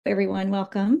Everyone,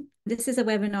 welcome. This is a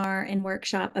webinar and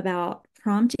workshop about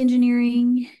prompt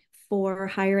engineering for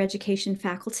higher education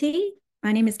faculty.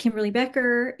 My name is Kimberly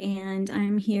Becker, and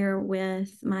I'm here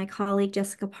with my colleague,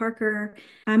 Jessica Parker.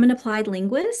 I'm an applied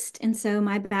linguist, and so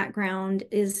my background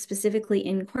is specifically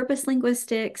in corpus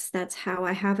linguistics. That's how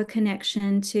I have a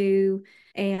connection to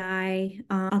AI.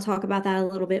 I'll talk about that a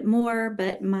little bit more,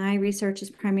 but my research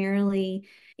is primarily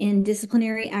in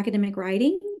disciplinary academic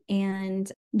writing and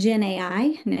Gen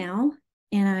AI now.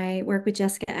 And I work with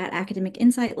Jessica at Academic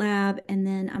Insight Lab. And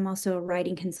then I'm also a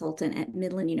writing consultant at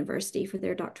Midland University for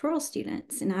their doctoral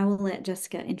students. And I will let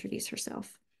Jessica introduce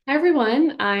herself. Hi,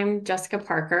 everyone. I'm Jessica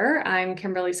Parker. I'm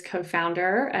Kimberly's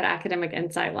co-founder at Academic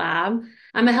Insight Lab.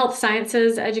 I'm a health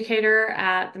sciences educator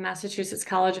at the Massachusetts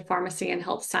College of Pharmacy and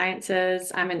Health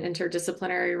Sciences. I'm an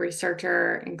interdisciplinary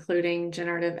researcher, including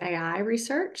generative AI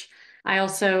research. I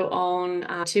also own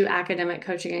two academic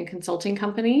coaching and consulting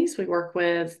companies. We work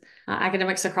with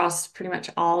academics across pretty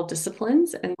much all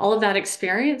disciplines, and all of that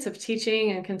experience of teaching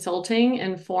and consulting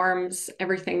informs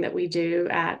everything that we do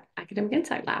at Academic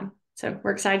Insight Lab. So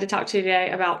we're excited to talk to you today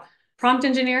about prompt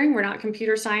engineering. We're not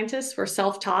computer scientists. We're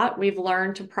self-taught. We've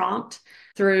learned to prompt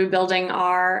through building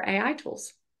our AI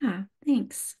tools.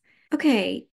 Thanks.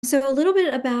 Okay, so a little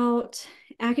bit about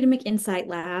Academic Insight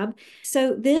Lab.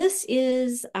 So this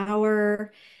is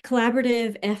our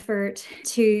collaborative effort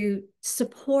to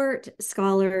support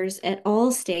scholars at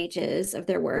all stages of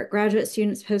their work, graduate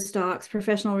students, postdocs,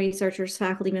 professional researchers,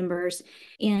 faculty members,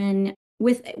 in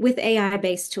with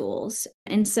AI-based tools.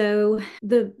 And so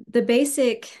the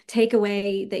basic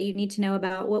takeaway that you need to know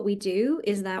about what we do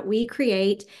is that we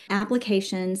create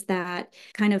applications that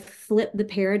kind of flip the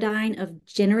paradigm of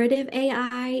generative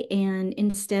AI, and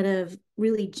instead of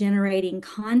really generating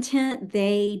content,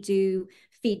 they do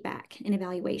feedback and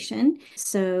evaluation.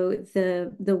 So the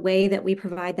way that we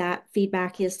provide that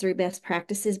feedback is through best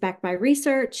practices backed by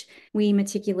research. We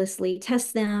meticulously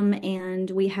test them,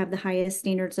 and we have the highest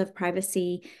standards of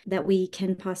privacy that we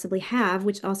can possibly have,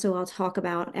 which also I'll talk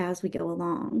about as we go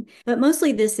along. But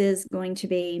mostly this is going to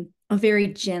be a very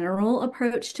general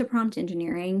approach to prompt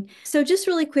engineering. So just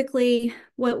really quickly,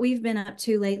 what we've been up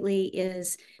to lately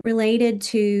is related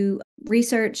to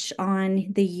research on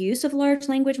the use of large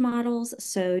language models,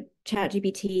 so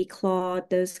ChatGPT, Claude,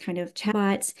 those kind of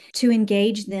chatbots, to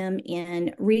engage them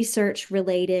in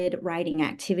research-related writing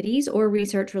activities or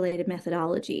research-related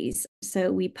methodologies.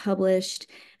 So we published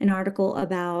an article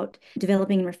about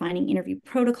developing and refining interview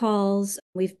protocols.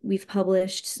 We've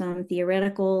published some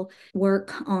theoretical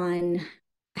work on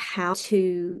how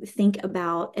to think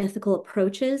about ethical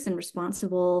approaches and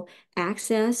responsible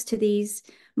access to these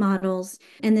models.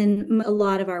 And then a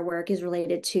lot of our work is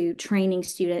related to training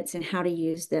students and how to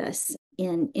use this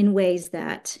in ways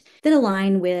that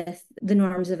align with the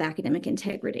norms of academic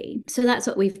integrity. So that's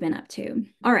what we've been up to.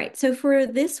 All right, so for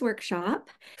this workshop,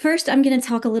 first I'm going to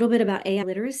talk a little bit about AI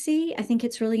literacy. I think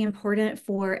it's really important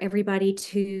for everybody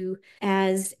to,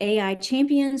 as AI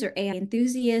champions or AI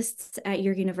enthusiasts at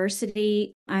your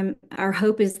university, our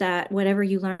hope is that whatever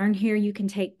you learn here, you can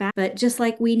take back. But just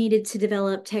like we needed to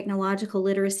develop technological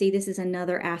literacy, this is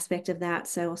another aspect of that.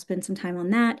 So I'll spend some time on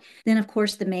that. Then, of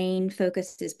course, the main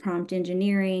focus is prompt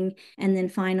engineering. And then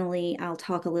finally, I'll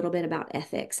talk a little bit about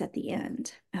ethics at the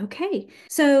end. Okay,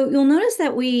 so you'll notice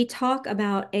that we talk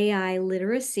about AI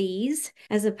literacies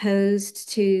as opposed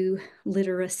to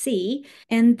literacy.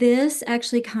 And this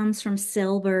actually comes from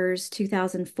Silber's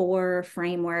 2004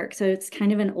 framework. So it's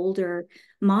kind of an older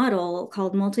model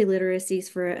called Multiliteracies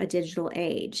for a Digital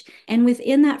Age. And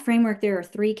within that framework, there are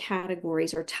three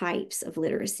categories or types of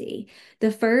literacy.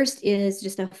 The first is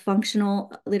just a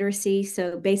functional literacy,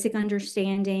 so basic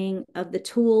understanding of the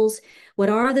tools. What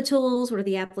are the tools? What are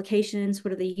the applications?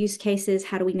 What are the use cases?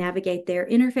 How do we navigate their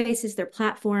interfaces, their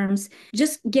platforms?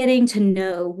 Just getting to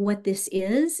know what this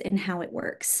is and how it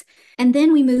works. And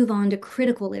then we move on to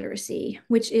critical literacy,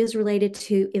 which is related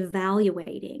to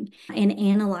evaluating and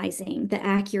analyzing the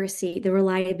accuracy, the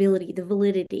reliability, the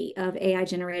validity of AI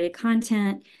generated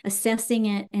content, assessing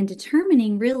it, and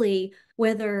determining really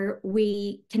whether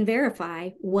we can verify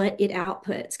what it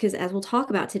outputs. Because as we'll talk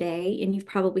about today, and you've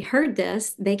probably heard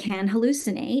this, they can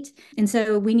hallucinate. And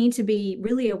so we need to be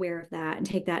really aware of that and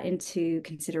take that into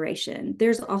consideration.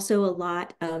 There's also a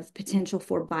lot of potential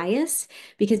for bias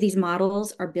because these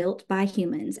models are built by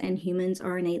humans and humans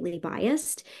are innately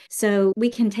biased. So we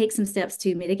can take some steps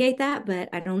to mitigate that, but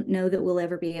I don't know that we'll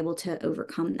ever be able to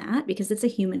overcome that because it's a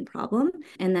human problem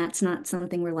and that's not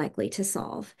something we're likely to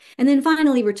solve. And then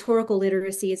finally, rhetorical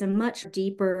literacy is a much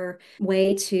deeper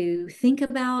way to think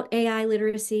about AI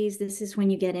literacies. This is when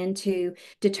you get into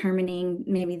determining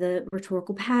maybe the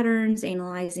rhetorical patterns,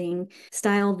 analyzing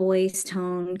style, voice,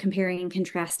 tone, comparing and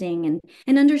contrasting,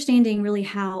 and understanding really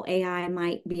how AI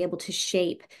might be able to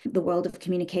shape the world of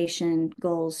communication,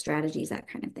 goals, strategies, that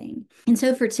kind of thing. And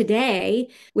so for today,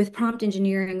 with prompt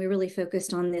engineering, we really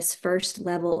focused on this first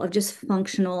level of just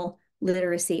functional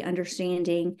literacy,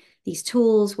 understanding these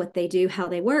tools, what they do, how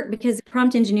they work, because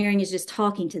prompt engineering is just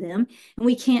talking to them, and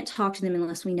we can't talk to them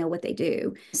unless we know what they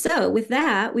do. So with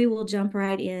that, we will jump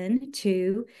right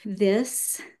into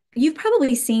this. You've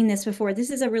probably seen this before.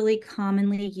 This is a really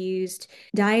commonly used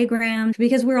diagram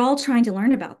because we're all trying to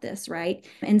learn about this, right?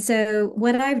 And so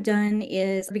what I've done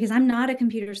is, because I'm not a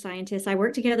computer scientist, I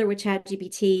worked together with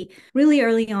ChatGPT really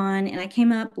early on, and we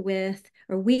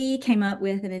came up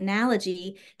with an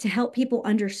analogy to help people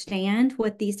understand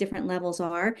what these different levels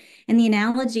are. And the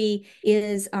analogy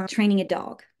is training a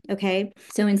dog. Okay,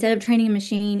 so instead of training a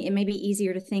machine, it may be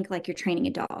easier to think like you're training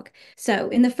a dog. So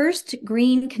in the first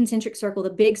green concentric circle,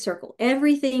 the big circle,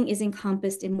 everything is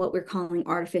encompassed in what we're calling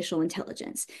artificial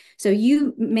intelligence. So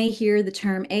you may hear the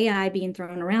term AI being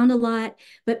thrown around a lot,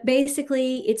 but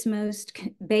basically its most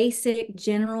basic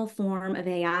general form of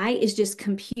AI is just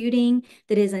computing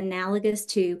that is analogous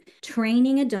to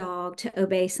training a dog to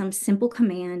obey some simple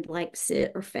command like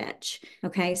sit or fetch.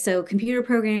 Okay, so computer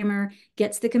programmer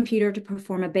gets the computer to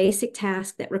perform a basic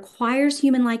task that requires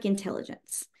human-like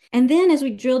intelligence. And then as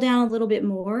we drill down a little bit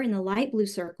more in the light blue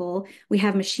circle, we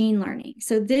have machine learning.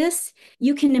 So this,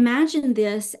 you can imagine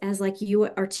this as like you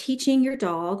are teaching your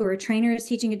dog, or a trainer is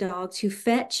teaching a dog to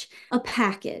fetch a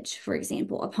package, for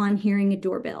example, upon hearing a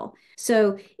doorbell.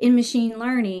 So in machine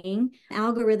learning,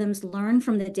 algorithms learn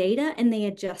from the data and they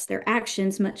adjust their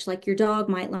actions, much like your dog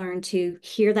might learn to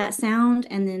hear that sound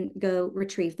and then go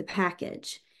retrieve the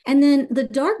package. And then the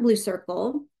dark blue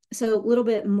circle, so a little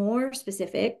bit more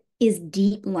specific, is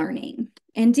deep learning.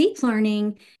 And deep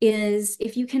learning is,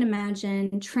 if you can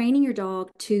imagine, training your dog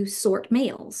to sort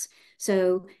mails.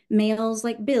 So mails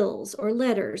like bills or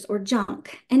letters or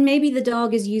junk. And maybe the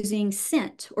dog is using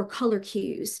scent or color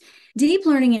cues. Deep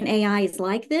learning in AI is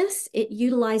like this. It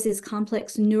utilizes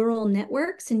complex neural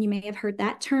networks, and you may have heard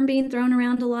that term being thrown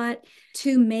around a lot,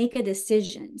 to make a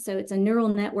decision. So it's a neural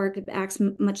network that acts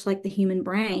much like the human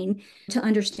brain to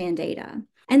understand data.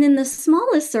 And then the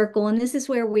smallest circle, and this is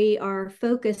where we are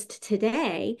focused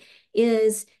today,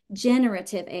 is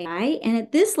generative AI. And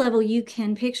at this level, you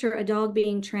can picture a dog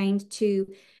being trained to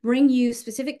bring you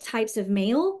specific types of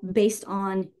mail based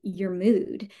on your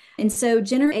mood. And so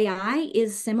generative AI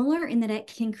is similar in that it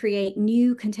can create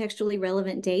new contextually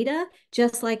relevant data,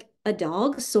 just like a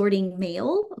dog sorting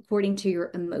mail according to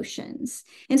your emotions.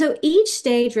 And so each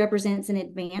stage represents an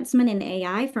advancement in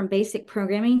AI, from basic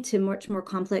programming to much more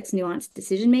complex, nuanced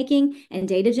decision making and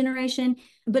data generation,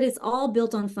 but it's all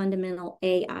built on fundamental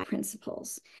AI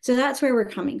principles. So that's where we're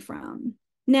coming from.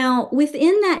 Now,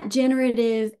 within that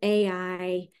generative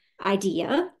AI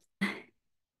idea,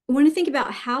 we want to think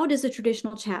about, how does a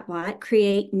traditional chatbot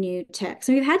create new text?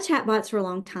 So we've had chatbots for a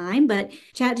long time, but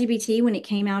ChatGPT, when it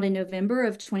came out in November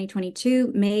of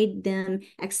 2022, made them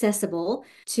accessible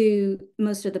to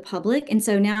most of the public. And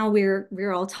so now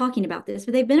we're all talking about this,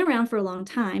 but they've been around for a long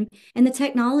time. And the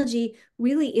technology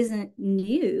really isn't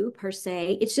new per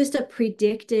se. It's just a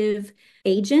predictive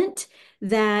agent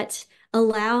that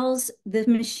allows the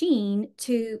machine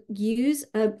to use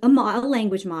a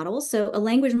language model. So a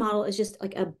language model is just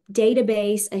like a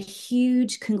database, a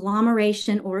huge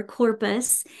conglomeration or a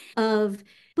corpus of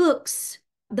books,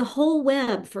 the whole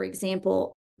web, for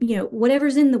example,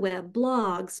 whatever's in the web,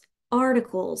 blogs,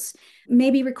 articles,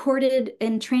 maybe recorded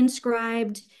and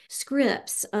transcribed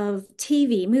scripts of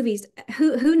TV, movies.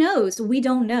 Who knows? We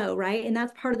don't know, right? And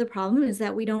that's part of the problem, is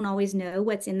that we don't always know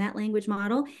what's in that language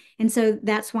model. And so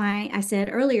that's why I said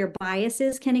earlier,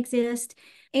 biases can exist.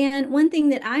 And one thing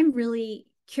that I'm really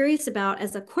curious about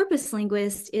as a corpus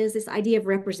linguist is this idea of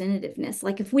representativeness.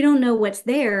 Like, if we don't know what's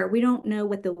there, we don't know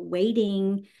what the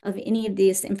weighting of any of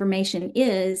this information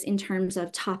is in terms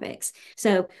of topics.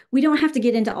 So we don't have to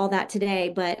get into all that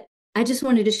today, but I just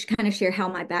wanted to kind of share how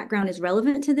my background is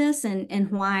relevant to this, and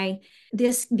why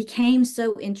this became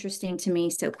so interesting to me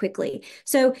so quickly.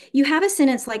 So you have a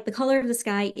sentence like, the color of the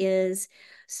sky is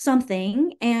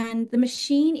something, and the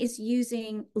machine is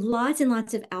using lots and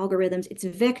lots of algorithms. It's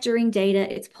vectoring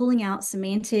data, it's pulling out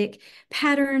semantic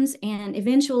patterns, and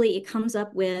eventually it comes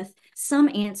up with some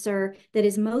answer that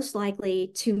is most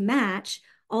likely to match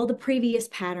all the previous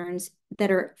patterns that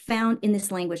are found in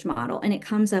this language model, and it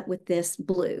comes up with this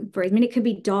blue. I mean, it could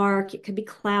be dark, it could be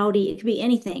cloudy, it could be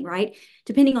anything, right?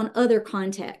 Depending on other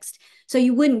context. So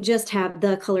you wouldn't just have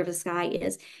the color of the sky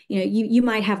is, you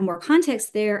might have more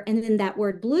context there, and then that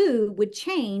word blue would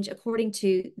change according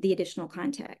to the additional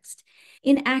context.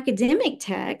 In academic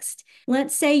text,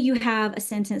 let's say you have a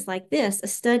sentence like this: a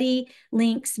study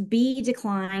links bee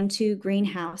decline to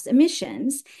greenhouse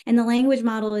emissions. And the language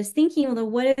model is thinking, well,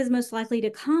 what is most likely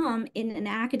to come in an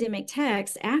academic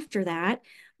text after that?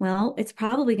 Well, it's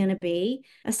probably going to be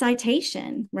a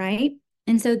citation, right?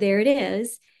 And so there it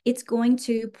is. It's going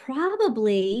to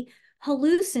probably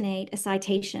hallucinate a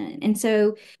citation. And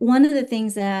so one of the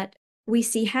things that we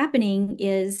see happening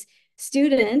is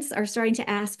students are starting to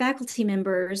ask faculty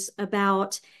members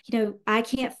about, I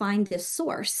can't find this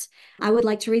source. I would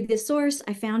like to read this source.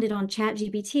 I found it on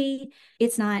ChatGPT.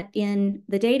 It's not in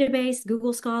the database,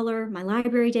 Google Scholar, my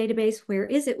library database. Where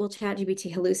is it? Well,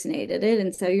 ChatGPT hallucinated it,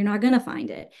 and so you're not going to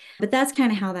find it. But that's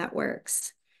kind of how that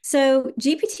works. So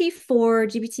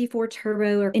GPT-4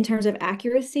 Turbo, or in terms of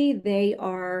accuracy, they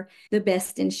are the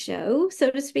best in show, so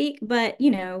to speak. But,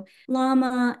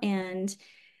 Llama and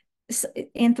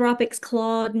Anthropic's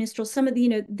Claude, Mistral, some of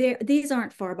the, these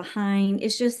aren't far behind.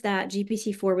 It's just that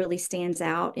GPT-4 really stands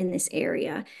out in this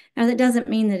area. Now, that doesn't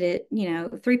mean that it,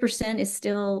 3% is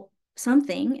still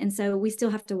something. And so we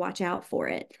still have to watch out for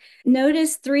it.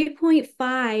 Notice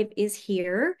 3.5 is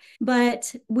here,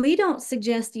 but we don't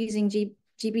suggest using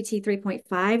GPT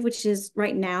 3.5, which is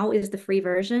right now is the free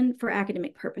version for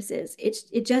academic purposes.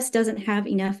 It just doesn't have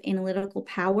enough analytical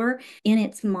power in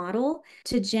its model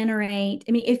to generate.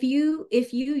 I mean, if you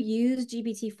use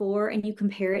GPT-4 and you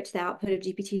compare it to the output of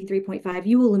GPT 3.5,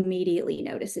 you will immediately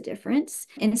notice a difference.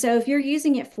 And so if you're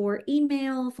using it for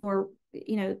email, for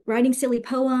writing silly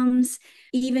poems,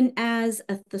 even as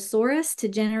a thesaurus to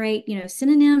generate,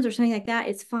 synonyms or something like that,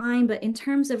 it's fine. But in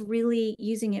terms of really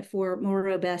using it for more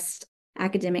robust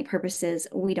academic purposes,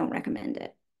 we don't recommend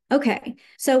it. Okay,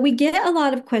 so we get a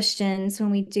lot of questions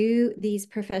when we do these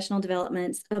professional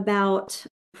developments about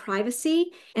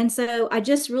privacy. And so I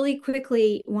just really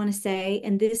quickly want to say,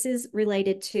 and this is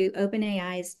related to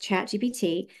OpenAI's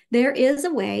ChatGPT, there is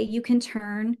a way you can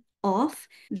turn off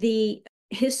the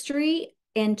history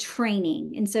and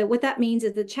training. And so what that means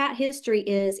is the chat history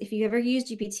is, if you ever use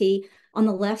GPT, on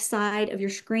the left side of your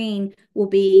screen will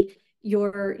be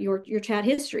your chat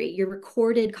history, your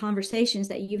recorded conversations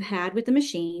that you've had with the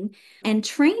machine. And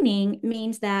training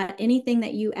means that anything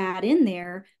that you add in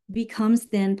there becomes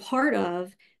then part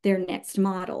of their next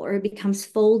model, or it becomes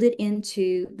folded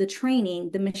into the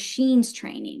training, the machine's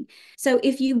training. So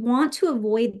if you want to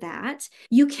avoid that,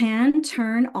 you can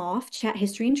turn off chat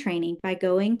history and training by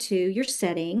going to your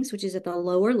settings, which is at the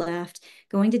lower left,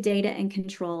 going to data and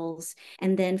controls,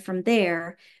 and then from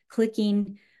there,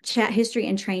 clicking chat history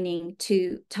and training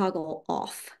to toggle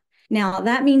off. Now,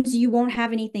 that means you won't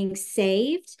have anything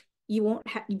saved. You won't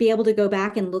be able to go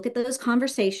back and look at those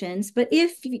conversations. But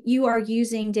if you are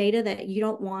using data that you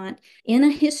don't want in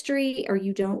a history, or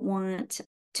you don't want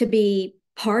to be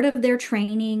part of their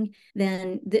training,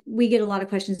 then we get a lot of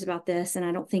questions about this. And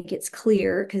I don't think it's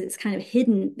clear because it's kind of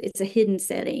hidden. It's a hidden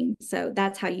setting. So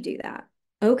that's how you do that.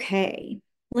 Okay.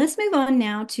 Let's move on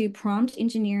now to Prompt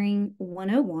Engineering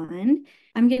 101.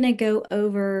 I'm going to go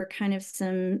over kind of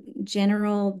some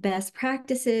general best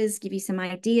practices, give you some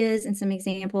ideas and some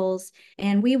examples,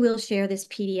 and we will share this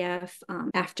PDF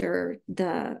after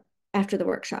the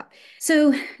workshop.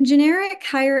 So generic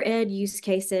higher ed use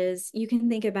cases, you can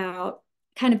think about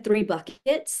kind of three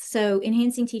buckets. So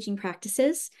enhancing teaching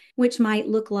practices, which might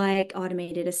look like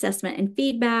automated assessment and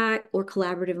feedback or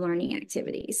collaborative learning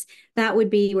activities. That would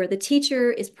be where the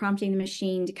teacher is prompting the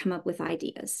machine to come up with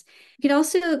ideas. You could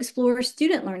also explore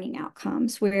student learning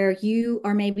outcomes, where you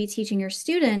are maybe teaching your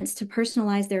students to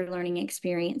personalize their learning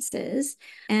experiences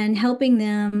and helping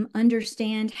them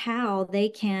understand how they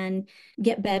can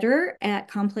get better at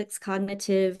complex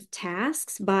cognitive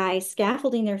tasks by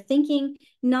scaffolding their thinking,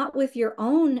 not with your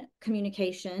own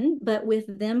communication, but with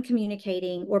them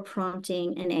communicating or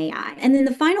prompting an AI. And then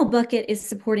the final bucket is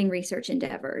supporting research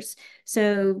endeavors.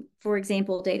 So, for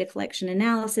example, data collection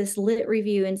analysis, lit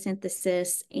review and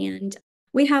synthesis, and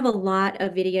we have a lot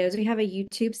of videos. We have a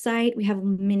YouTube site. We have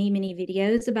many, many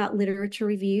videos about literature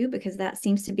review, because that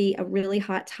seems to be a really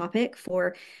hot topic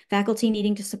for faculty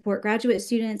needing to support graduate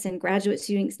students and graduate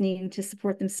students needing to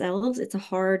support themselves. It's a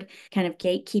hard kind of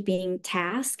gatekeeping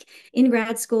task in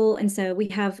grad school. And so we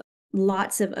have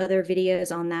lots of other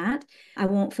videos on that. I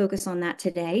won't focus on that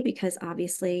today because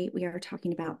obviously we are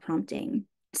talking about prompting.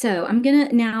 So I'm going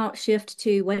to now shift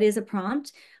to what is a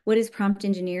prompt, what is prompt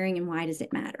engineering, and why does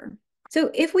it matter? So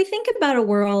if we think about a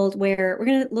world where we're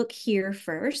going to look here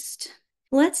first,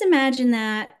 let's imagine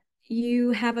that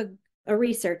you have a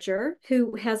researcher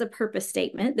who has a purpose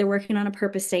statement. They're working on a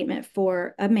purpose statement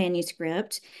for a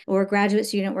manuscript, or a graduate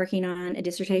student working on a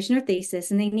dissertation or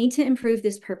thesis, and they need to improve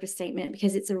this purpose statement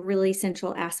because it's a really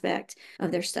central aspect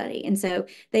of their study. And so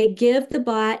they give the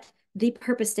bot the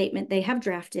purpose statement they have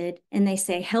drafted and they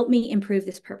say, help me improve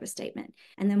this purpose statement.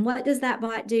 And then what does that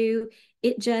bot do?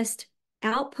 It just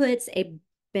outputs a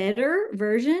better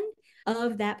version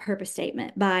of that purpose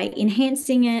statement by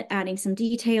enhancing it, adding some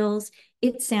details.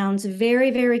 It sounds very,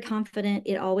 very confident.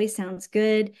 It always sounds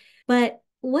good. But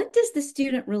what does the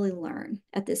student really learn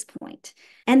at this point?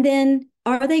 And then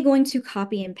are they going to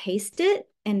copy and paste it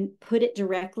and put it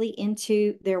directly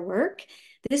into their work?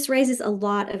 This raises a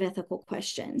lot of ethical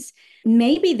questions.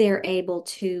 Maybe they're able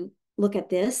to look at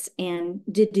this and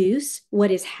deduce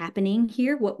what is happening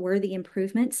here. What were the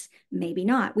improvements? Maybe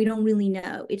not. We don't really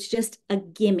know. It's just a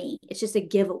gimme. It's just a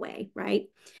giveaway, right?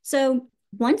 So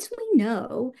once we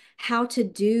know how to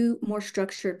do more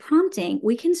structured prompting,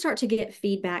 we can start to get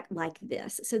feedback like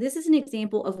this. So this is an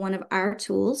example of one of our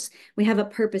tools. We have a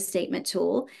purpose statement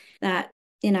tool that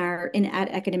at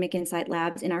Academic Insight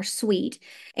Labs in our suite.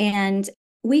 And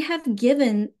we have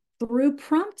given through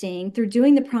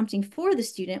doing the prompting for the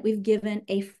student, we've given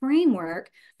a framework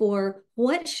for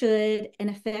what should an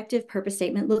effective purpose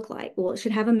statement look like. Well, it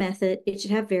should have a method, it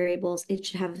should have variables, it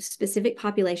should have a specific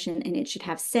population, and it should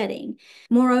have setting.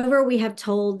 Moreover, we have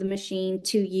told the machine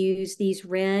to use these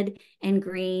red and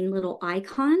green little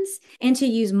icons and to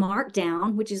use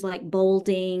markdown, which is like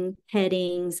bolding,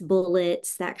 headings,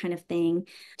 bullets, that kind of thing,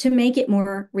 to make it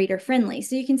more reader friendly.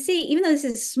 So you can see, even though this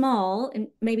is small and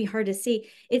maybe hard to see,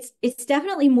 it's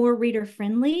definitely more reader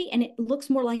friendly, and it looks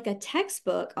more like a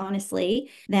textbook, honestly,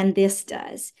 than this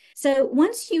does. So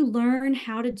once you learn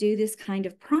how to do this kind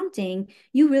of prompting,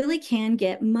 you really can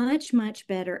get much, much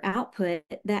better output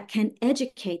that can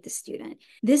educate the student.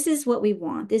 This is what we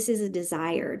want. This is a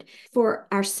desired for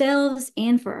ourselves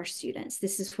and for our students.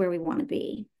 This is where we want to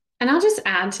be. And I'll just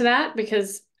add to that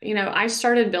because, I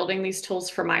started building these tools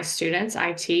for my students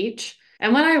I teach.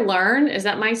 And what I learned is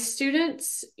that my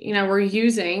students, were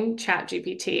using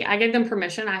ChatGPT. I gave them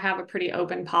permission. I have a pretty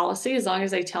open policy as long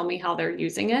as they tell me how they're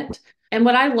using it. And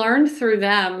what I learned through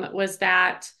them was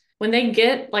that when they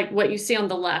get like what you see on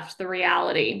the left, the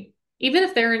reality, even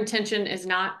if their intention is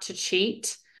not to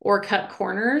cheat or cut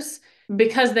corners,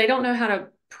 because they don't know how to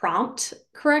prompt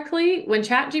correctly, when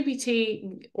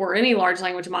ChatGPT or any large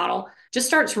language model just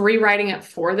starts rewriting it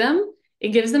for them, it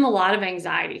gives them a lot of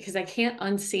anxiety because they can't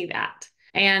unsee that.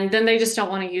 And then they just don't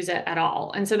want to use it at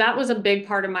all. And so that was a big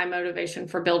part of my motivation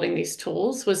for building these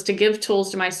tools, was to give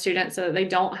tools to my students so that they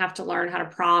don't have to learn how to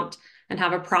prompt and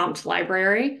have a prompt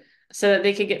library, so that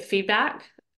they could get feedback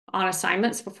on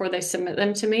assignments before they submit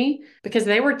them to me, because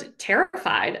they were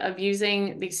terrified of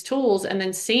using these tools and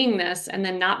then seeing this and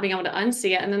then not being able to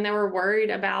unsee it. And then they were worried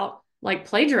about like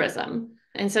plagiarism.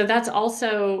 And so that's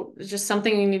also just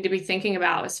something you need to be thinking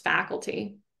about as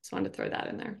faculty. Just wanted to throw that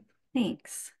in there.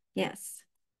 Thanks. Yes.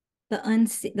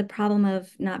 The problem of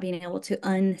not being able to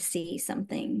unsee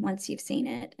something once you've seen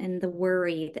it, and the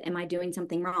worry that, am I doing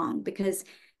something wrong? Because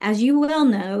as you well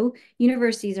know,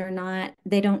 universities are not,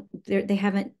 they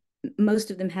haven't,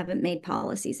 most of them haven't made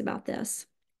policies about this.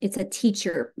 It's a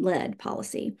teacher-led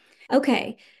policy.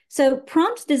 Okay, so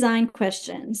prompt design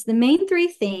questions. The main three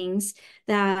things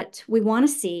that we want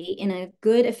to see in a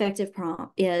good, effective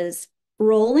prompt is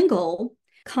role and goal,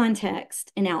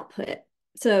 context, and output.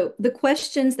 So the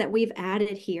questions that we've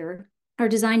added here are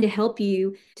designed to help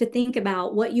you to think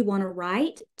about what you want to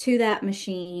write to that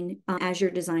machine as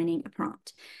you're designing a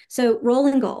prompt. So role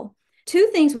and goal. Two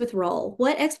things with role.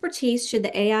 What expertise should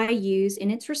the AI use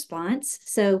in its response?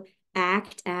 So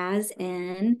act as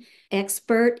an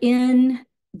expert in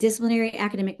disciplinary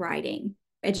academic writing,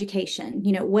 education,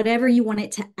 whatever you want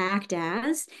it to act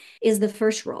as is the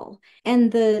first role.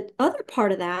 And the other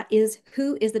part of that is,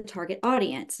 who is the target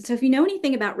audience? So if you know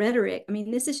anything about rhetoric, I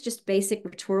mean, this is just basic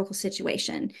rhetorical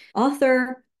situation.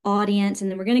 Author, audience,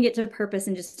 and then we're going to get to purpose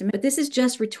in just a minute, but this is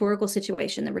just rhetorical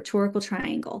situation, the rhetorical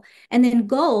triangle. And then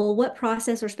goal, what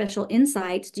process or special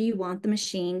insights do you want the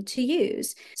machine to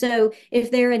use? So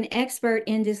if they're an expert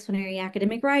in disciplinary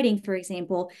academic writing, for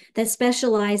example, that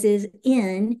specializes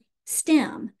in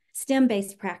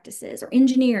STEM-based practices or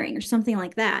engineering or something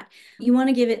like that, you want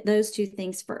to give it those two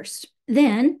things first.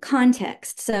 Then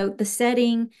context. So the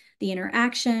setting, the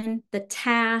interaction, the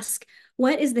task,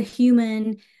 what is the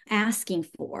human asking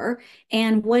for,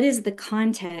 and what is the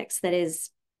context that is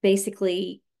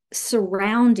basically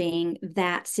surrounding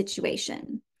that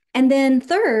situation. And then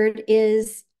third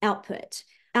is output.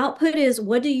 Output is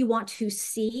what do you want to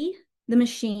see the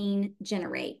machine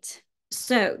generate?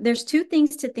 So there's two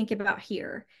things to think about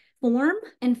here, form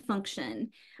and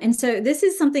function. And so this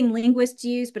is something linguists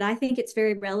use, but I think it's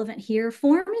very relevant here.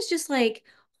 Form is just like,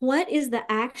 what is the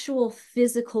actual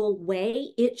physical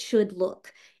way it should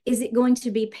look? Is it going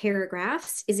to be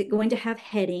paragraphs? Is it going to have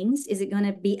headings? Is it going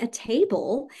to be a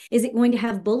table? Is it going to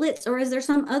have bullets? Or is there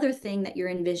some other thing that you're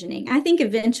envisioning? I think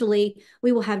eventually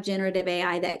we will have generative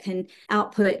AI that can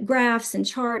output graphs and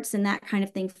charts and that kind of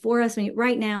thing for us. I mean,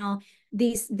 right now,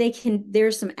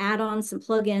 there's some add-ons, some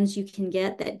plugins you can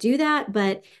get that do that,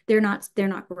 but they're not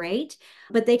great.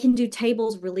 But they can do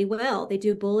tables really well. They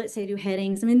do bullets, they do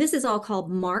headings. I mean, this is all called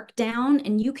markdown,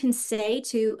 and you can say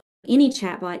to any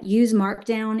chatbot, use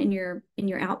markdown in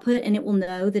your output, and it will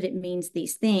know that it means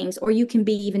these things. Or you can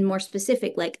be even more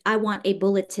specific, like, I want a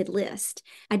bulleted list.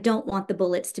 I don't want the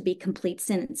bullets to be complete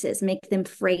sentences. Make them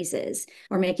phrases,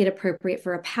 or make it appropriate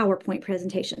for a PowerPoint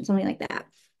presentation, something like that.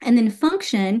 And then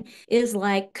function is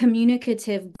like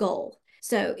communicative goal.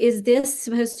 So is this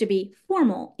supposed to be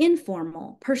formal,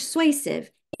 informal, persuasive,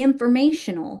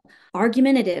 informational,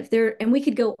 argumentative? And we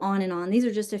could go on and on. These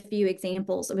are just a few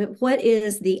examples of it. What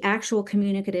is the actual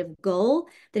communicative goal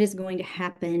that is going to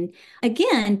happen,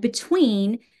 again,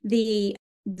 between the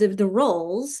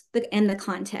roles and the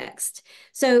context.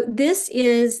 So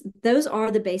those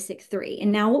are the basic three.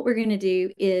 And now what we're going to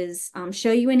do is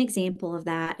show you an example of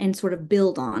that and sort of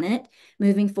build on it,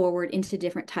 moving forward into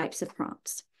different types of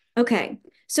prompts. Okay,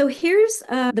 so here's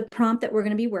the prompt that we're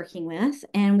going to be working with.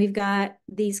 And we've got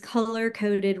these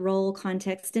color-coded role,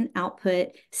 context, and output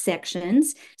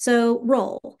sections. So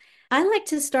role. I like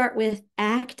to start with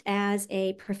act as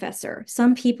a professor.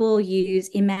 Some people use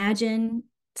imagine.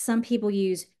 Some people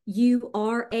use you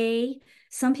are a.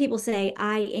 Some people say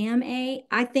I am a.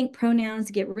 I think pronouns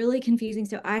get really confusing,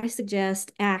 so I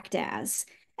suggest act as.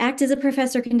 Act as a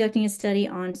professor conducting a study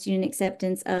on student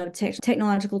acceptance of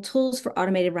technological tools for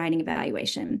automated writing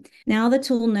evaluation. Now the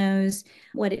tool knows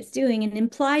what it's doing, and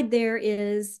implied there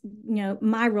is,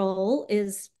 my role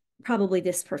is probably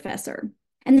this professor.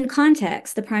 And then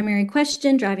context, the primary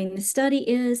question driving the study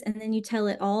is, and then you tell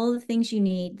it all the things you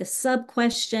need, the sub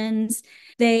questions.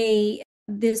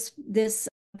 This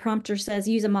prompter says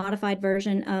use a modified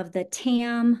version of the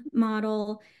TAM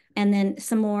model, and then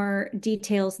some more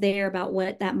details there about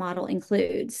what that model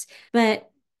includes. But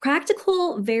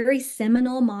practical, very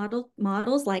seminal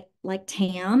models like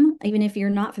TAM, even if you're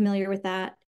not familiar with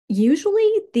that, usually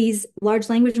these large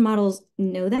language models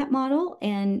know that model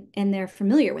and they're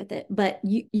familiar with it, but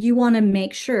you want to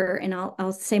make sure, and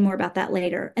I'll say more about that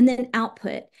later. And then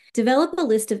output. Develop a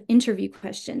list of interview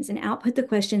questions and output the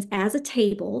questions as a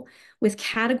table with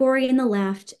category in the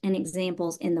left and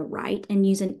examples in the right, and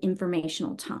use an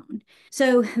informational tone.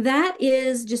 So that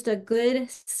is just a good,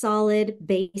 solid,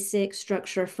 basic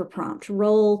structure for prompt: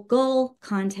 role, goal,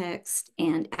 context,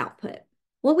 and output.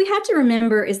 What we have to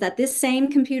remember is that this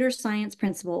same computer science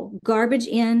principle, garbage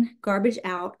in, garbage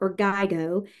out, or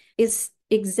GIGO, is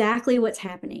exactly what's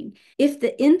happening. If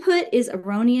the input is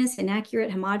erroneous,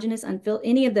 inaccurate, homogeneous, unfilled,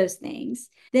 any of those things,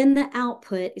 then the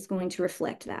output is going to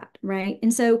reflect that, right?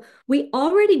 And so we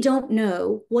already don't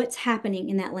know what's happening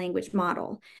in that language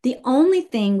model. The only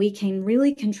thing we can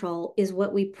really control is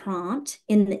what we prompt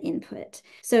in the input.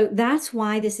 So that's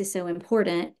why this is so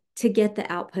important, to get the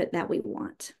output that we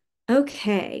want.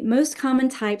 Okay, most common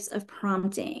types of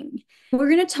prompting. We're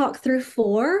going to talk through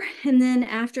 4, and then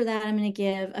after that, I'm going to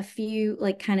give a few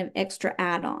kind of extra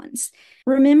add-ons.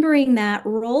 Remembering that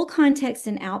role, context,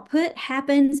 and output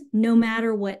happens no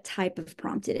matter what type of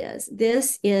prompt it is.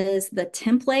 This is the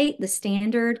template, the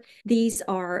standard. These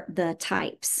are the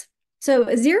types. So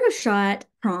a zero-shot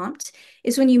prompt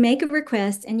is when you make a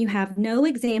request and you have no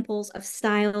examples of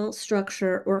style,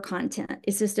 structure, or content.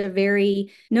 It's just a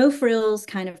very no-frills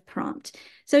kind of prompt.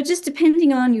 So just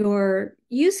depending on your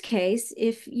use case,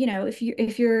 if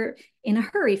you're in a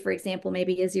hurry, for example,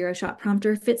 maybe a zero-shot prompt,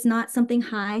 or if it's not something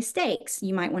high stakes,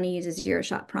 you might want to use a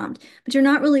zero-shot prompt, but you're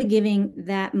not really giving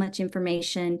that much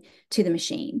information to the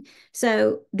machine.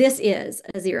 So this is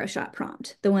a zero-shot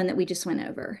prompt, the one that we just went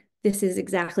over. This is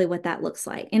exactly what that looks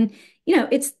like. And,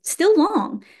 it's still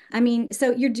long. I mean,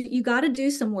 so you got to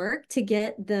do some work to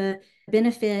get the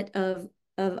benefit of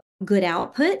good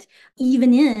output,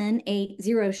 even in a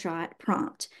zero-shot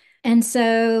prompt. And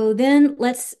so then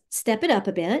let's step it up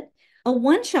a bit. A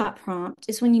one-shot prompt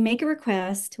is when you make a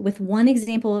request with one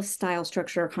example of style,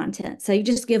 structure, or content. So you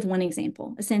just give one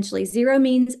example. Essentially, 0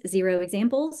 means 0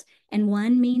 examples, and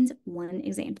 1 means 1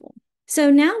 example. So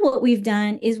now what we've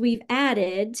done is we've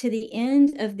added to the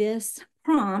end of this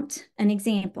prompt an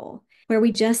example where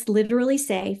we just literally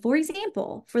say, for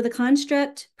example, for the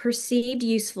construct perceived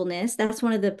usefulness, that's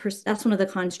one of the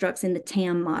constructs in the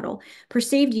TAM model.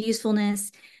 Perceived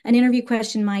usefulness, an interview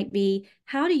question might be,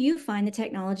 how do you find the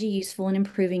technology useful in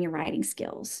improving your writing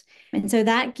skills? And so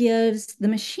that gives the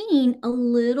machine a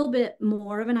little bit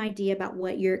more of an idea about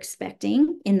what you're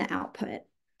expecting in the output.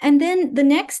 And then the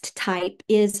next type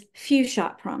is few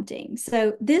shot prompting.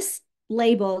 So this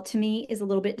label to me is a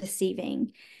little bit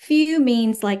deceiving. Few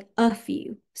means like a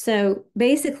few. So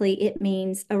basically it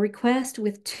means a request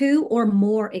with two or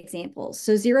more examples.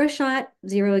 So zero shot,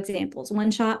 zero examples. One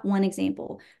shot, one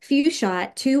example. Few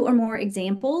shot, two or more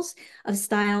examples of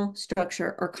style,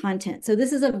 structure, or content. So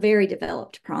this is a very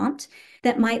developed prompt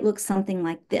that might look something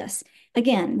like this.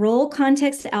 Again, role,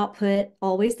 context, output,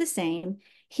 always the same.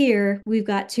 Here, we've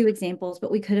got two examples, but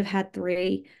we could have had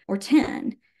 3 or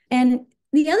 10. And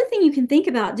the other thing you can think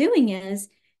about doing is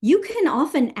you can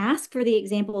often ask for the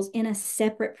examples in a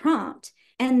separate prompt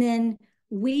and then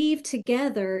weave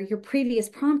together your previous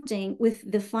prompting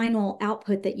with the final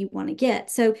output that you want to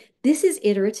get. So this is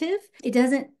iterative. It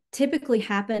doesn't typically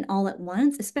happen all at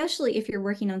once, especially if you're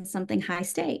working on something high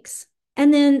stakes.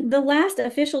 And then the last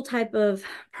official type of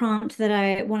prompt that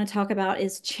I want to talk about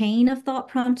is chain of thought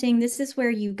prompting. This is where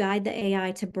you guide the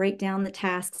AI to break down the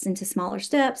tasks into smaller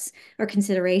steps or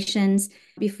considerations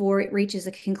before it reaches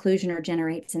a conclusion or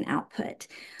generates an output.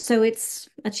 So it's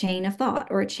a chain of thought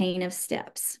or a chain of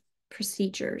steps,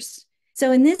 procedures.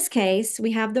 So in this case,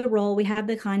 we have the role, we have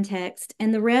the context,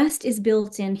 and the rest is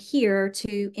built in here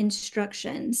to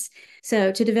instructions.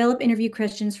 So to develop interview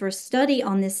questions for a study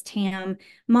on this TAM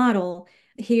model,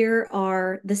 here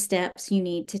are the steps you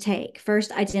need to take.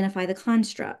 First, identify the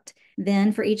construct.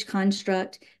 Then for each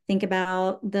construct, think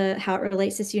about how it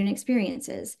relates to student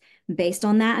experiences. Based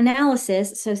on that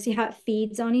analysis, so see how it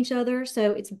feeds on each other.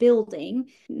 So it's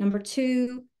building. Number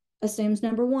 2 assumes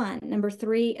number 1. Number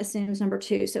 3 assumes number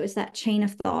 2. So it's that chain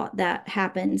of thought that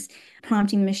happens,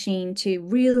 prompting the machine to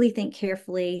really think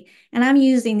carefully. And I'm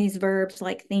using these verbs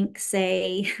like think,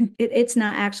 say. It's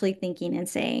not actually thinking and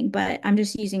saying, but I'm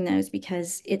just using those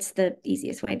because it's the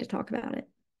easiest way to talk about it.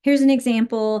 Here's an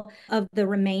example of the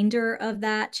remainder of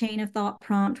that chain of thought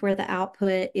prompt where the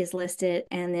output is listed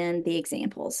and then the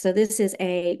examples. So this is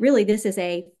a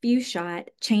few shot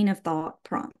chain of thought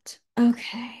prompt.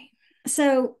 Okay.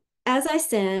 So as I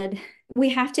said, we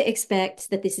have to expect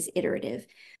that this is iterative.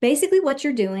 Basically, what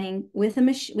you're doing with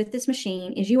this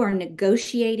machine is you are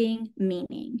negotiating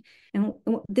meaning. And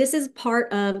this is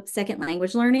part of second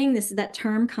language learning. That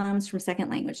term comes from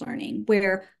second language learning,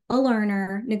 where a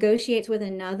learner negotiates with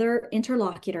another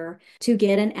interlocutor to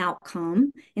get an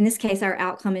outcome. In this case, our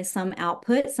outcome is some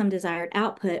output, some desired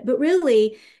output. But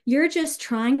really, you're just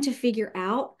trying to figure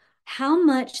out how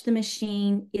much the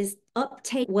machine is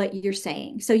uptake what you're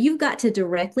saying. So you've got to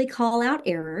directly call out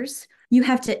errors. You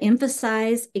have to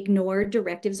emphasize ignored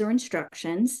directives or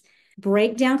instructions,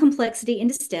 break down complexity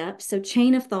into steps. So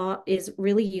chain of thought is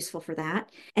really useful for that.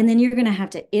 And then you're going to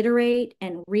have to iterate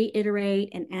and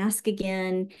reiterate and ask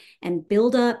again and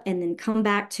build up and then come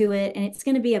back to it. And it's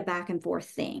going to be a back and forth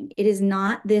thing. It is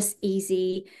not this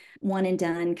easy one and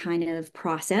done kind of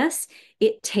process.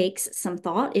 It takes some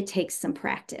thought, it takes some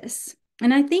practice.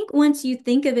 And I think once you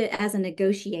think of it as a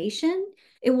negotiation,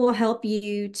 it will help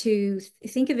you to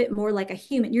think of it more like a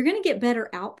human. You're going to get better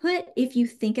output if you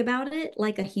think about it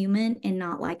like a human and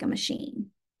not like a machine.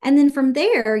 And then from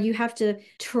there, you have to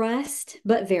trust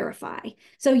but verify.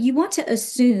 So you want to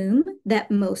assume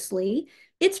that mostly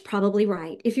it's probably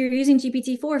right. If you're using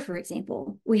GPT-4, for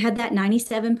example, we had that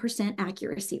 97%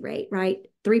 accuracy rate, right?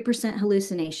 3%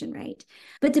 hallucination rate.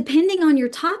 But depending on your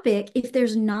topic, if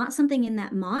there's not something in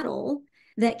that model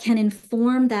that can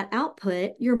inform that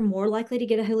output, you're more likely to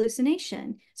get a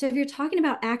hallucination. So if you're talking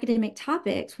about academic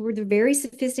topics where they're very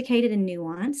sophisticated and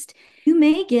nuanced, you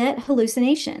may get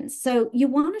hallucinations. So you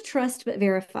want to trust but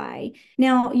verify.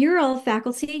 Now, you're all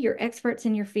faculty, you're experts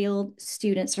in your field,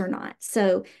 students are not.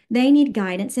 So they need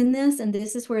guidance in this, and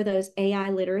this is where those AI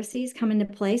literacies come into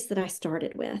place that I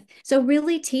started with. So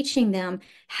really teaching them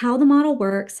how the model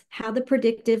works, how the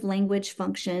predictive language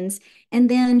functions, and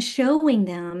then showing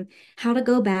them how to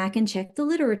go back and check the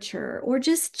literature or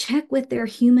just check with their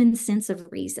human sense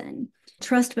of reason.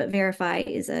 Trust but verify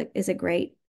is a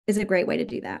great way to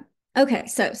do that. Okay,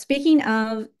 so speaking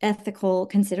of ethical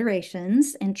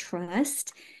considerations and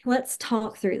trust, let's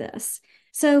talk through this.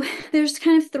 So there's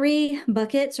kind of 3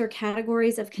 buckets or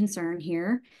categories of concern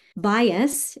here.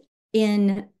 Bias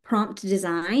in prompt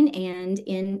design and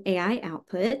in AI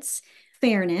outputs,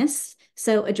 fairness.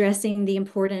 So addressing the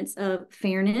importance of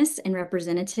fairness and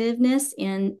representativeness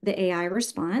in the AI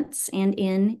response and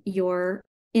in your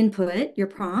input, your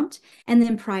prompt, and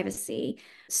then privacy.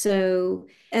 So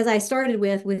as I started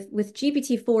with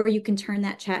GPT-4, you can turn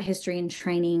that chat history and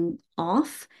training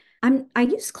off. I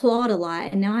use Claude a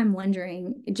lot, and now I'm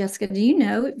wondering, Jessica, do you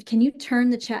know, can you turn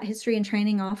the chat history and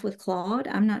training off with Claude?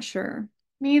 I'm not sure.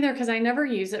 Me either, because I never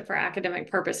use it for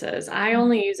academic purposes. I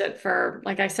only use it for,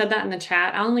 like I said that in the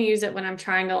chat, I only use it when I'm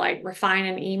trying to like refine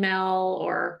an email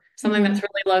or something Mhm. that's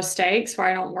really low stakes where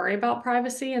I don't worry about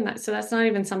privacy. And that, so that's not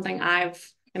even something I've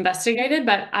investigated,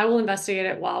 but I will investigate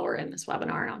it while we're in this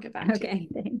webinar and I'll get back to you. Okay,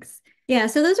 thanks. Yeah,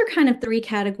 so those are kind of three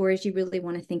categories you really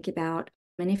want to think about.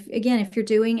 And if, again, if you're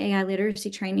doing AI literacy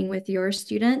training with your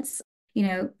students,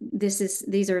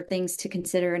 these are things to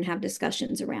consider and have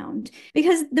discussions around,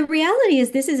 because the reality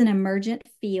is this is an emergent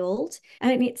field.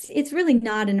 I mean, it's really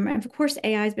not of course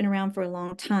AI has been around for a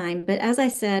long time, but as I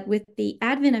said, with the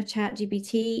advent of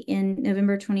ChatGPT in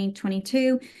November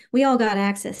 2022, we all got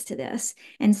access to this,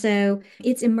 and so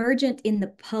it's emergent in the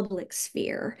public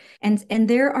sphere, and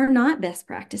there are not best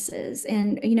practices,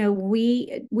 and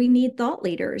we need thought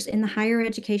leaders in the higher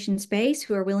education space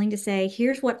who are willing to say,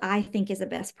 here's what I think is a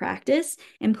best practice,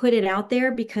 and put it out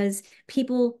there, because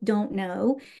people don't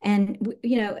know. And,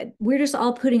 we're just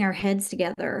all putting our heads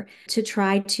together to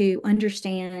try to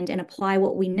understand and apply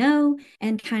what we know,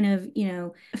 and kind of,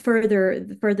 further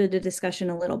the discussion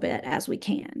a little bit as we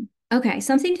can. Okay,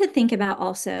 something to think about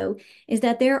also is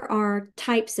that there are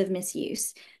types of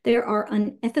misuse. There are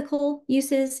unethical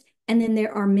uses, and then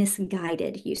there are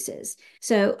misguided uses.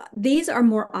 So these are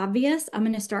more obvious. I'm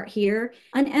going to start here.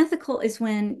 Unethical is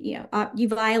when you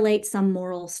violate some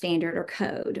moral standard or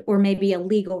code, or maybe a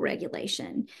legal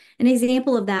regulation. An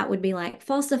example of that would be like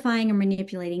falsifying or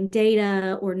manipulating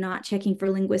data, or not checking for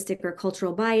linguistic or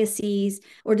cultural biases,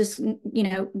 or just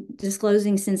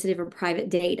disclosing sensitive or private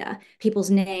data, people's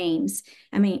names.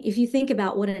 I mean, if you think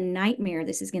about what a nightmare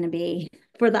this is going to be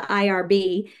for the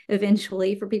IRB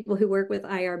eventually, for people who work with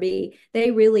IRB,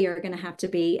 they really are going to have to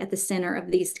be at the center of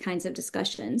these kinds of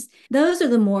discussions. Those are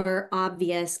the more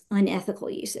obvious unethical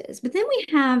uses. But then we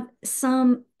have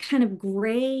some kind of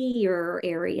grayer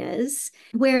areas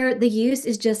where the use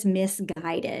is just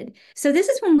misguided. So this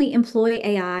is when we employ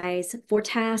AIs for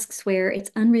tasks where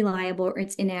it's unreliable or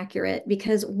it's inaccurate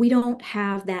because we don't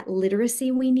have that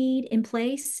literacy we need in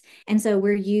place. And so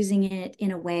we're using it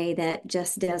in a way that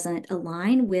just doesn't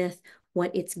align with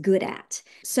what it's good at.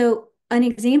 So an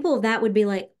example of that would be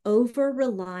like over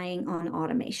relying on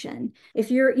automation. If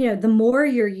the more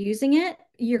you're using it,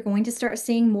 you're going to start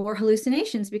seeing more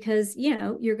hallucinations, because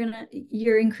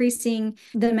you're increasing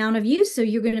the amount of use, so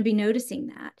you're going to be noticing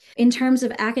that. In terms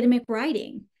of academic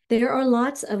writing, there are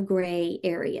lots of gray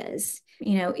areas.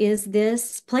 Is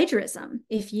this plagiarism?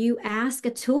 If you ask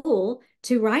a tool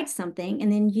to write something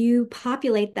and then you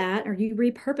populate that or you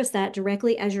repurpose that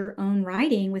directly as your own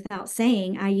writing without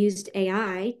saying, I used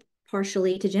AI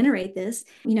partially to generate this,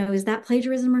 is that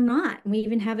plagiarism or not? We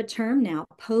even have a term now,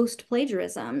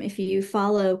 post-plagiarism. If you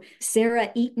follow Sarah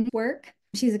Eaton's work,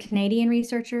 she's a Canadian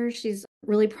researcher. She's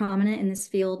really prominent in this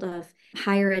field of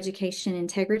higher education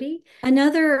integrity.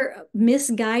 Another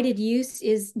misguided use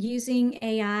is using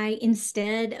AI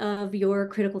instead of your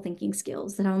critical thinking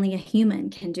skills that only a human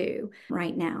can do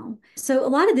right now. So a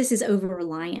lot of this is over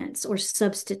reliance or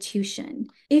substitution.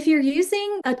 If you're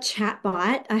using a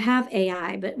chatbot, I have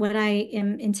AI, but what I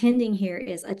am intending here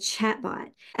is a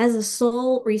chatbot as a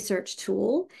sole research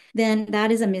tool, then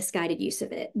that is a misguided use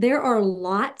of it. There are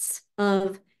lots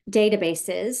of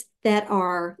databases that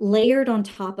are layered on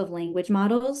top of language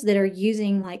models that are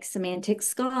using like Semantic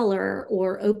Scholar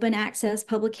or open access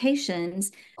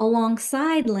publications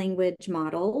alongside language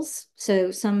models. So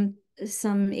some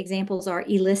examples are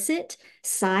Elicit,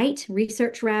 Cite,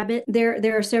 Research Rabbit.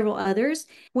 There are several others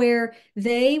where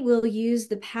they will use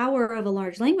the power of a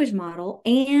large language model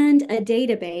and a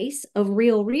database of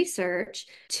real research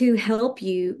to help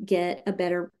you get a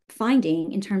better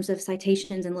finding in terms of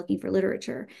citations and looking for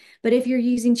literature. But if you're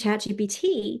using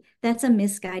ChatGPT, that's a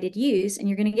misguided use and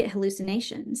you're going to get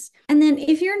hallucinations. And then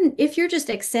if you're just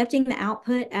accepting the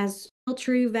output as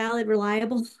true, valid,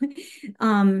 reliable,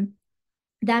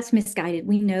 that's misguided.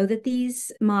 We know that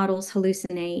these models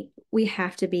hallucinate. We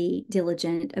have to be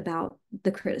diligent about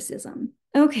the criticism.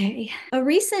 Okay, a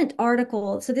recent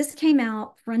article. So this came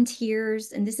out,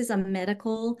 Frontiers, and this is a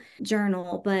medical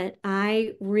journal, but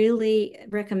I really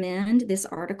recommend this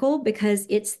article because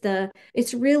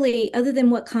it's really, other than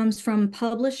what comes from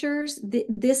publishers,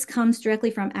 this comes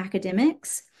directly from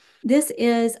academics. This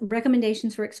is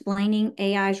recommendations for explaining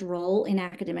AI's role in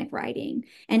academic writing.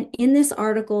 And in this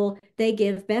article, they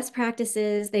give best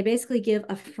practices. They basically give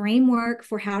a framework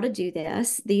for how to do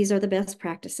this. These are the best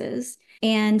practices.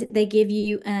 And they give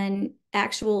you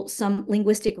some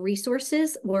linguistic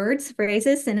resources, words,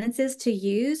 phrases, sentences to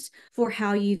use for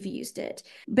how you've used it.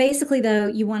 Basically, though,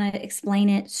 you want to explain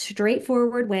it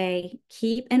straightforward way,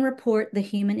 keep and report the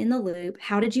human in the loop.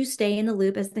 How did you stay in the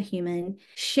loop as the human?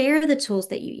 Share the tools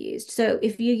that you used. So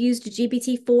if you used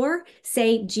GPT-4,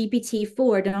 say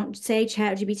GPT-4, don't say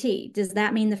ChatGPT. Does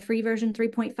that mean the free version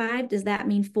 3.5? Does that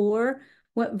mean 4?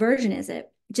 What version is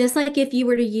it? Just like if you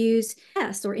were to use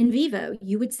S or in vivo,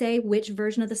 you would say which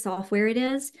version of the software it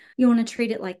is. You want to treat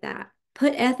it like that.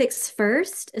 Put ethics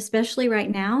first, especially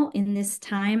right now in this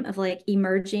time of like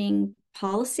emerging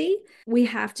policy. We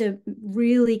have to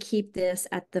really keep this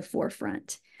at the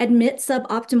forefront. Admit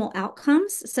suboptimal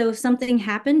outcomes. So if something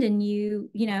happened and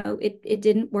it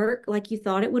didn't work like you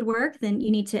thought it would work, then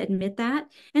you need to admit that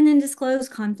and then disclose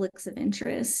conflicts of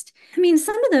interest. I mean,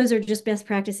 some of those are just best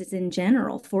practices in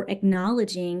general for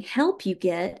acknowledging help you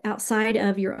get outside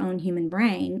of your own human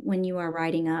brain when you are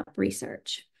writing up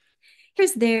research.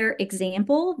 Here's their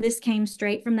example. This came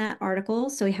straight from that article.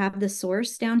 So we have the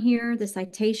source down here, the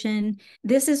citation.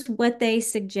 This is what they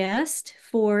suggest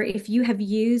for if you have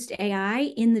used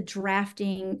AI in the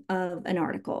drafting of an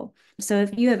article. So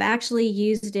if you have actually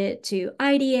used it to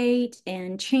ideate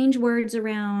and change words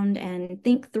around and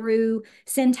think through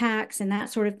syntax and that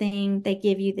sort of thing, they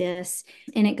give you this.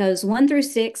 And it goes 1 through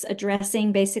 6,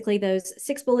 addressing basically those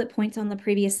 6 bullet points on the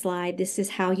previous slide. This is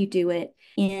how you do it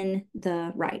in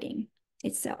the writing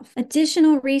itself.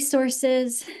 Additional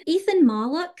resources. Ethan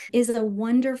Mollick is a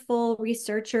wonderful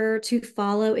researcher to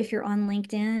follow if you're on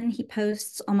LinkedIn. He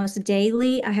posts almost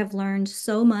daily. I have learned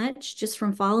so much just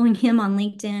from following him on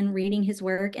LinkedIn, reading his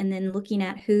work, and then looking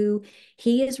at who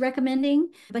he is recommending.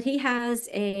 But he has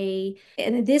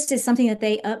and this is something that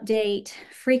they update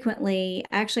frequently.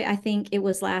 Actually, I think it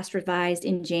was last revised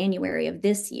in January of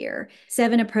this year.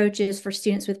 7 approaches for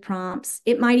students with prompts.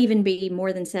 It might even be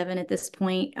more than 7 at this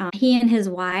point. He and his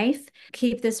wife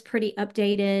keep this pretty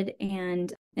updated,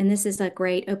 and this is a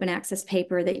great open access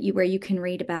paper where you can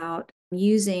read about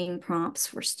using prompts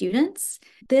for students.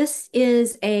 This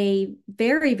is a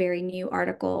very, very new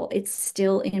article. It's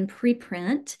still in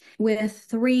preprint with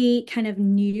 3 kind of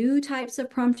new types of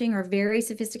prompting or very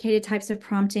sophisticated types of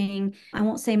prompting. I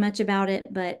won't say much about it,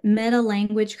 but meta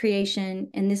language creation,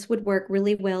 and this would work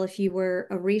really well if you were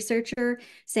a researcher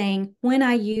saying, when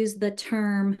I use the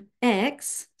term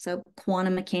X, so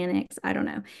quantum mechanics, I don't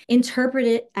know, interpret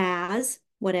it as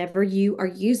whatever you are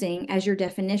using as your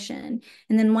definition.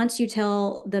 And then once you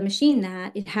tell the machine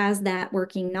that, it has that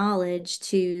working knowledge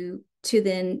to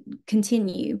then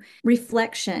continue.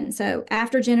 Reflection. So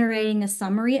after generating a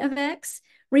summary of X,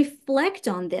 reflect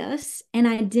on this and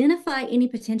identify any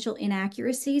potential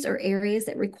inaccuracies or areas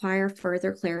that require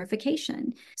further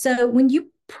clarification. So when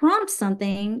you prompt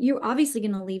something, you're obviously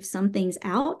going to leave some things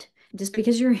out just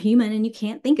because you're human and you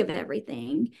can't think of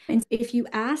everything. And if you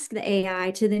ask the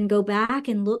AI to then go back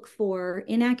and look for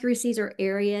inaccuracies or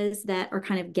areas that are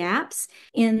kind of gaps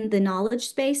in the knowledge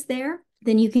space there,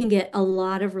 then you can get a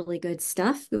lot of really good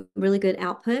stuff, really good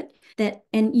output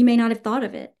and you may not have thought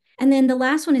of it. And then the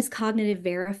last one is cognitive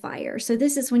verifier. So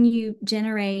this is when you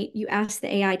ask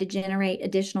the AI to generate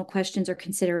additional questions or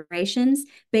considerations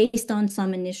based on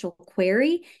some initial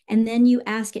query. And then you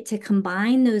ask it to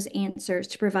combine those answers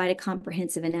to provide a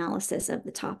comprehensive analysis of the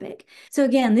topic. So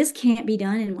again, this can't be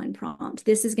done in one prompt.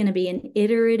 This is going to be an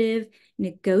iterative,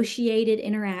 negotiated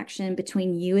interaction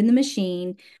between you and the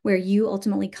machine where you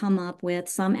ultimately come up with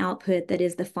some output that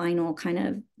is the final kind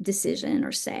of decision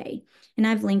or say. And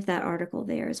I've linked that article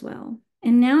there as well.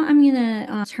 And now I'm going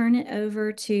to turn it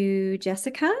over to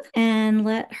Jessica and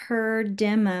let her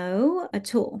demo a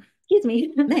tool. Excuse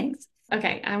me. Thanks.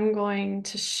 Okay, I'm going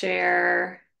to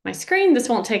share my screen. This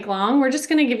won't take long. We're just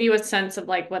going to give you a sense of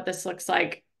like what this looks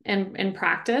like in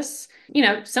practice.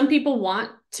 Some people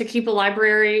want to keep a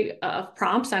library of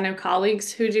prompts. I know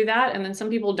colleagues who do that, and then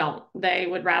some people don't. They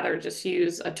would rather just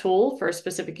use a tool for a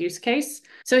specific use case.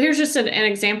 So here's just an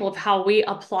example of how we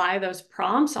apply those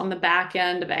prompts on the back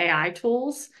end of AI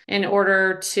tools in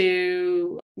order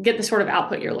to get the sort of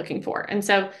output you're looking for. And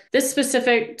so this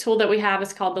specific tool that we have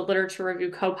is called the Literature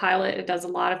Review Copilot. It does a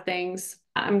lot of things.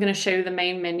 I'm going to show you the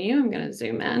main menu. I'm going to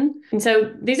zoom in. And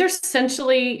so these are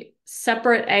essentially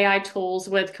separate AI tools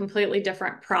with completely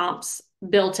different prompts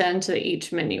built into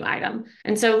each menu item.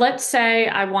 And so let's say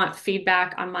I want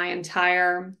feedback on my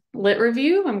entire lit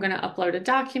review. I'm going to upload a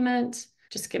document.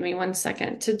 Just give me 1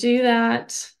 second to do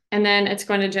that. and then it's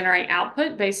going to generate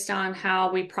output based on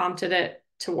how we prompted it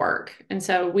to work. And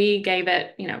so we gave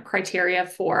it, criteria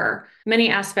for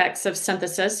many aspects of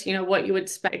synthesis, what you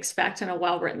would expect in a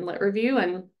well-written lit review.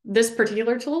 And this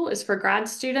particular tool is for grad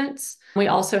students. We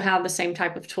also have the same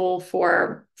type of tool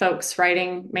for folks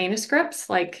writing manuscripts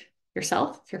like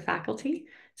yourself, if you're faculty,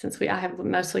 since I have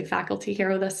mostly faculty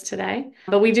here with us today.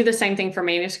 But we do the same thing for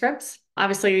manuscripts.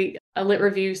 Obviously, a lit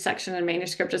review section in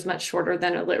manuscript is much shorter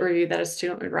than a lit review that a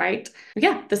student would write. But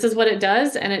yeah, this is what it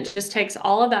does. And it just takes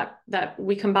all of that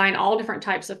we combine all different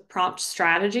types of prompt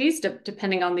strategies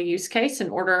depending on the use case in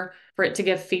order for it to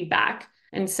give feedback.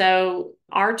 And so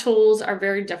our tools are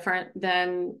very different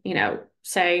than,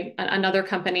 say another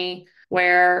company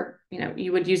where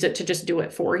you would use it to just do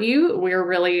it for you. We're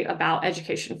really about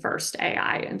education first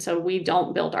AI. And so we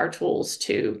don't build our tools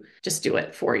to just do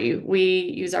it for you. We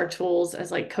use our tools as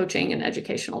like coaching and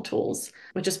educational tools,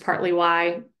 which is partly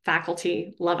why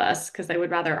faculty love us, because they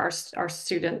would rather our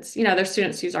students, their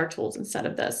students use our tools instead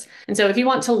of this. And so if you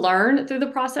want to learn through the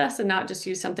process and not just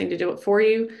use something to do it for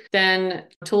you, then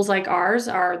tools like ours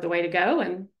are the way to go.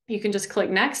 And you can just click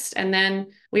next. And then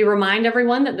we remind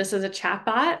everyone that this is a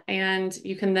chatbot, and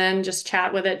you can then just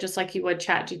chat with it just like you would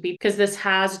ChatGPT, because this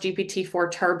has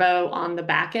GPT-4 Turbo on the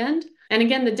back end. And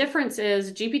again, the difference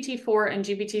is GPT-4 and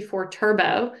GPT-4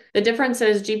 Turbo. The difference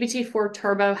is GPT-4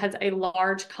 Turbo has a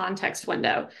large context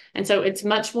window. And so it's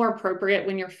much more appropriate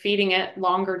when you're feeding it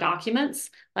longer documents,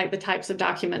 like the types of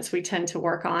documents we tend to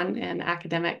work on in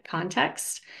academic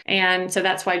context. And so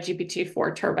that's why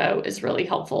GPT-4 Turbo is really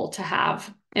helpful to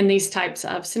have in these types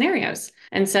of scenarios.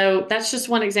 And so that's just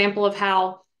one example of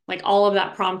how like all of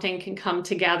that prompting can come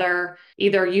together,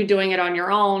 either you doing it on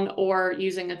your own or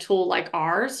using a tool like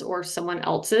ours or someone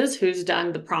else's who's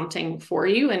done the prompting for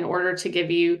you in order to give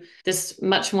you this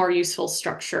much more useful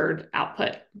structured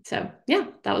output. So yeah,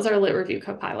 that was our Lit Review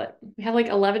Copilot. We have like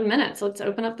 11 minutes. Let's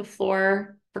open up the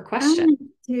floor for I questions. wanted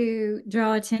to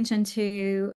draw attention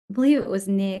to, I believe it was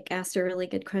Nick asked a really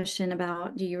good question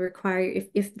about, do you require,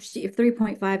 if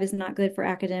 3.5 is not good for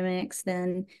academics,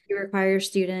 then you require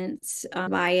students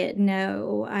buy it?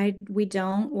 No, we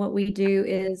don't. What we do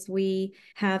is we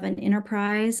have an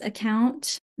enterprise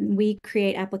account. We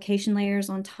create application layers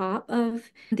on top of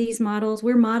these models.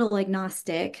 We're model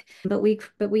agnostic, but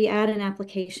we add an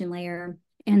application layer.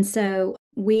 And so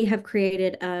we have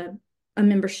created a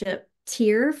membership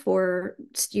tier for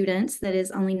students that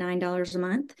is only $9 a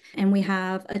month. And we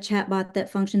have a chatbot that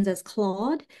functions as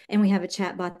Claude, and we have a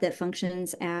chatbot that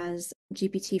functions as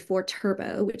GPT-4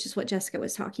 Turbo, which is what Jessica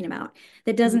was talking about,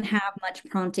 that doesn't have much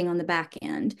prompting on the back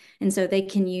end. And so they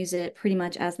can use it pretty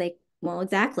much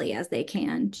exactly as they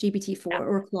can, GPT-4 Yeah.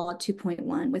 or Claude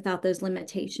 2.1, without those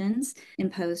limitations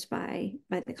imposed by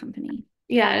the company.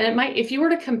 Yeah, and it might, if you were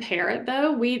to compare it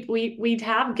though, we'd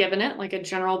have given it like a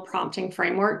general prompting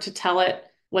framework to tell it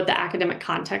what the academic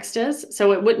context is.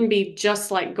 So it wouldn't be just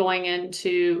like going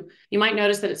into, you might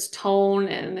notice that its tone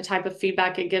and the type of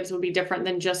feedback it gives would be different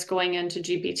than just going into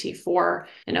GPT-4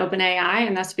 and OpenAI.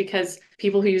 And that's because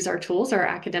people who use our tools are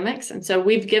academics. And so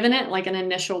we've given it like an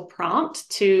initial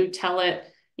prompt to tell it,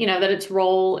 that its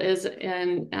role is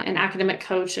in an academic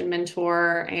coach and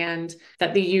mentor, and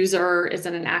that the user is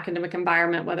in an academic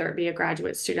environment, whether it be a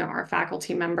graduate student or a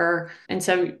faculty member. And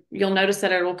so you'll notice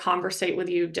that it will conversate with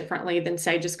you differently than,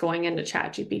 say, just going into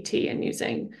ChatGPT and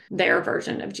using their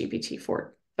version of GPT-4.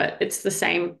 But it's the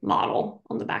same model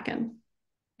on the back end.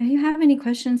 If you have any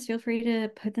questions, feel free to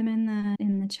put them in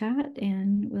the chat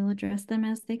and we'll address them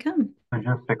as they come. So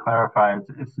just to clarify,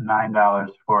 it's $9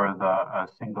 for the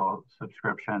single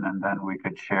subscription, and then we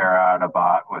could share out a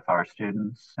bot with our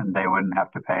students, and they wouldn't have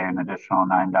to pay an additional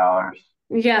 $9.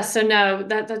 Yeah, so no,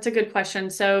 that's a good question.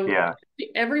 So Yeah,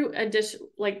 every edition,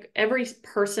 like every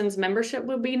person's membership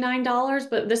would be $9,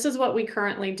 but this is what we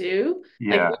currently do.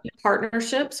 Like yeah. we have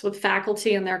partnerships with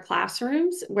faculty in their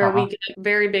classrooms where we get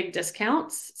very big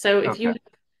discounts. So if you Okay.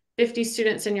 have 50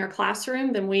 students in your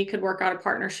classroom, then we could work out a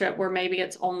partnership where maybe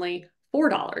it's only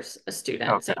 $4 a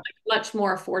student. So Okay. like much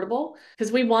more affordable,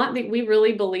 because we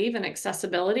really believe in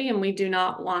accessibility, and we do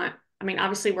not want, I mean,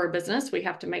 obviously we're a business, we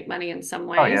have to make money in some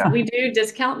Oh, ways. yeah. We do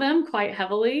discount them quite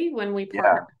heavily when we Yeah.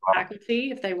 partner with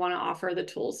faculty if they want to offer the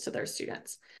tools to their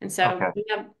students. And so Okay. we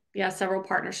have, several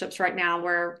partnerships right now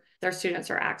where their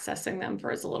students are accessing them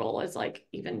for as little as like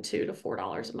even $2 to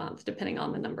 $4 a month, depending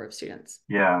on the number of students.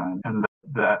 Yeah. And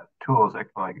the tools are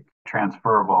like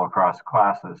transferable across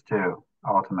classes too,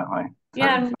 ultimately. So,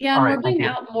 Yeah, yeah, all and right. we're Thank bringing you.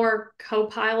 out more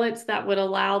co-pilots that would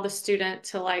allow the student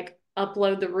to like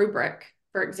upload the rubric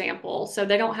for example. So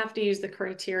they don't have to use the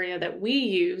criteria that we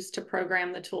use to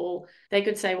program the tool. They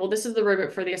could say, well, this is the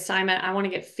rubric for the assignment. I want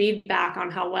to get feedback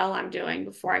on how well I'm doing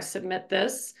before I submit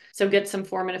this. So get some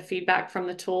formative feedback from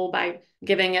the tool by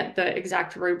giving it the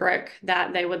exact rubric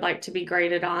that they would like to be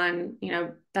graded on. You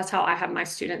know, that's how I have my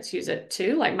students use it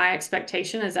too. Like my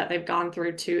expectation is that they've gone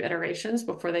through 2 iterations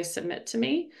before they submit to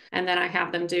me. And then I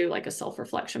have them do like a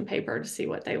self-reflection paper to see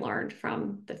what they learned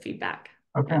from the feedback.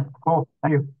 Okay, cool.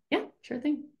 Thank you. Yeah, sure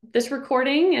thing. This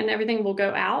recording and everything will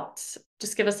go out.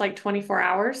 Just give us like 24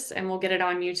 hours and we'll get it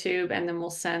on YouTube, and then we'll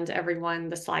send everyone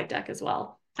the slide deck as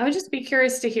well. I would just be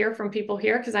curious to hear from people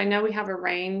here, because I know we have a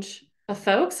range of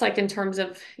folks, like in terms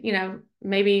of, you know,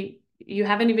 maybe you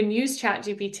haven't even used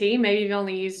ChatGPT, maybe you've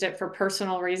only used it for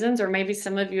personal reasons, or maybe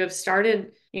some of you have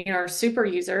started, you know, are super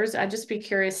users. I'd just be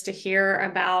curious to hear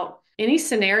about any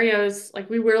scenarios. Like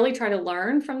we really try to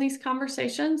learn from these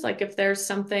conversations. Like if there's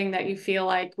something that you feel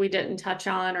like we didn't touch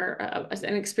on, or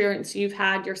an experience you've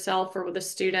had yourself or with a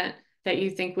student that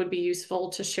you think would be useful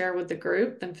to share with the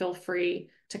group, then feel free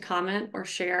to comment or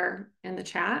share in the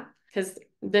chat, because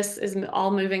this is all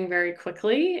moving very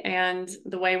quickly. And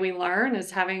the way we learn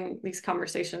is having these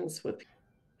conversations with people.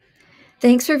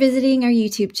 Thanks for visiting our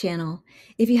YouTube channel.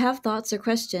 If you have thoughts or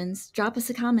questions, drop us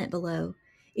a comment below.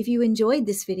 If you enjoyed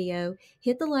this video,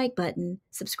 hit the like button,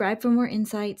 subscribe for more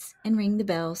insights, and ring the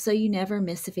bell so you never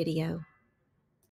miss a video.